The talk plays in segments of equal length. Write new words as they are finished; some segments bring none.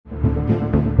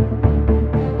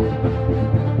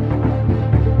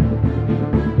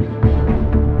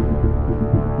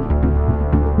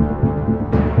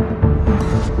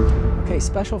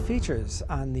special features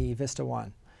on the Vista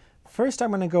One. First,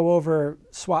 I'm going to go over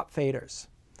swap faders.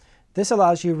 This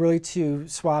allows you really to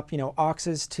swap,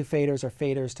 auxes to faders or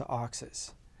faders to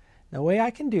auxes. Now, the way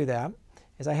I can do that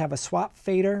is I have a swap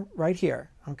fader right here,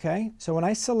 okay? So when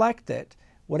I select it,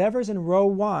 whatever's in row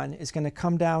 1 is going to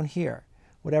come down here.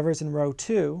 Whatever's in row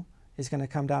 2 is going to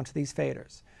come down to these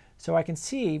faders. So I can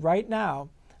see right now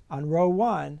on row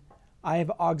 1, I have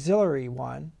auxiliary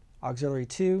 1, auxiliary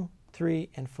 2, 3,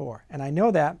 and 4. And I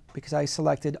know that because I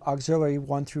selected auxiliary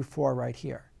 1 through 4 right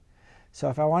here. So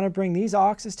if I want to bring these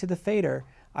auxes to the fader,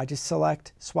 I just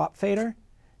select swap fader,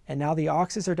 and now the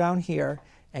auxes are down here,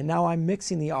 and now I'm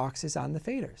mixing the auxes on the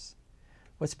faders.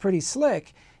 What's pretty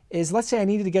slick is, let's say I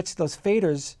needed to get to those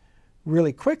faders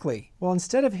really quickly. Well,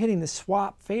 instead of hitting the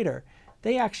swap fader,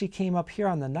 they actually came up here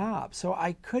on the knob, so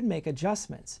I could make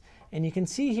adjustments. And you can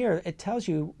see here, it tells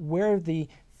you where the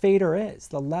fader is,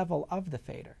 the level of the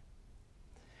fader.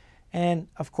 And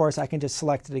of course, I can just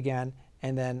select it again,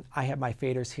 and then I have my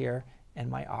faders here and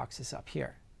my auxes up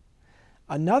here.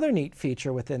 Another neat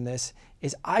feature within this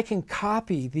is I can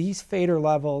copy these fader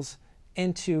levels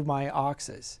into my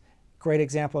auxes. Great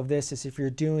example of this is if you're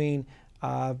doing,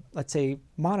 let's say,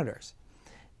 monitors.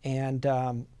 And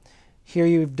here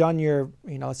you've done your,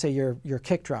 let's say your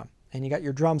kick drum, and you got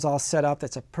your drums all set up.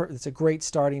 That's a great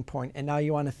starting point. And now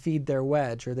you want to feed their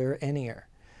wedge or their in-ear.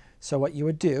 So what you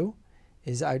would do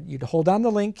is you'd hold down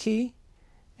the link key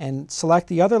and select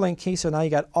the other link key. So now you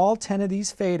got all 10 of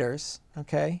these faders,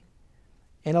 okay,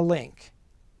 in a link.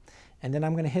 And then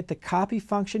I'm going to hit the copy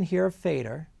function here of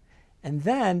fader. And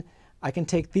then I can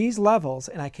take these levels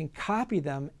and I can copy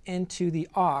them into the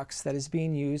aux that is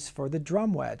being used for the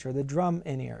drum wedge or the drum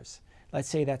in-ears. Let's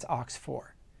say that's aux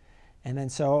 4. And then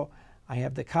so I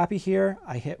have the copy here,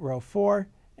 I hit row 4,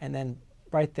 and then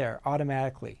right there,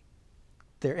 automatically,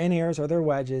 their in-ears or their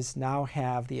wedges now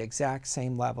have the exact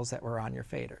same levels that were on your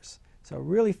faders. So a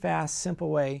really fast,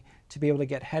 simple way to be able to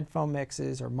get headphone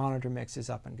mixes or monitor mixes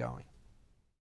up and going.